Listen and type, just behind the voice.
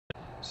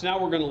So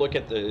now we're going to look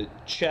at the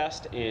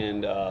chest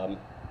and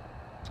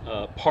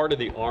part of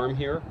the arm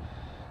here.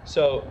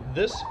 So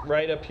this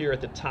right up here at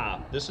the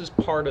top, this is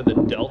part of the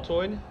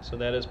deltoid. So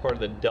that is part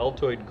of the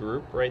deltoid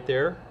group right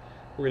there.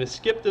 We're going to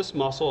skip this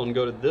muscle and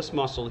go to this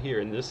muscle here,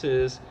 and this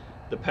is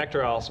the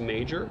pectoralis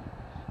major.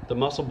 The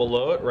muscle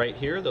below it right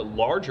here, the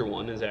larger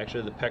one, is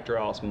actually the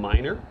pectoralis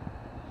minor.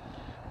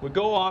 We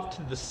go off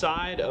to the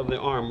side of the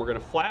arm. We're going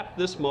to flap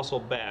this muscle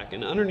back,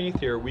 and underneath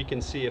here we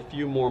can see a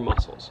few more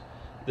muscles.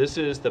 This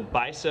is the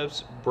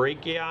biceps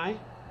brachii.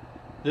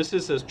 This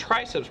is the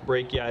triceps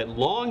brachii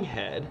long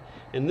head,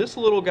 and this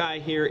little guy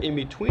here in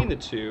between the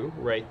two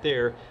right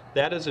there,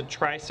 that is a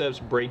triceps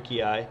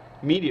brachii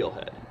medial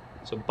head.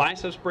 So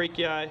biceps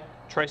brachii,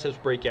 triceps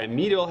brachii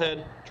medial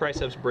head,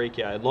 triceps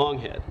brachii long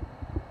head.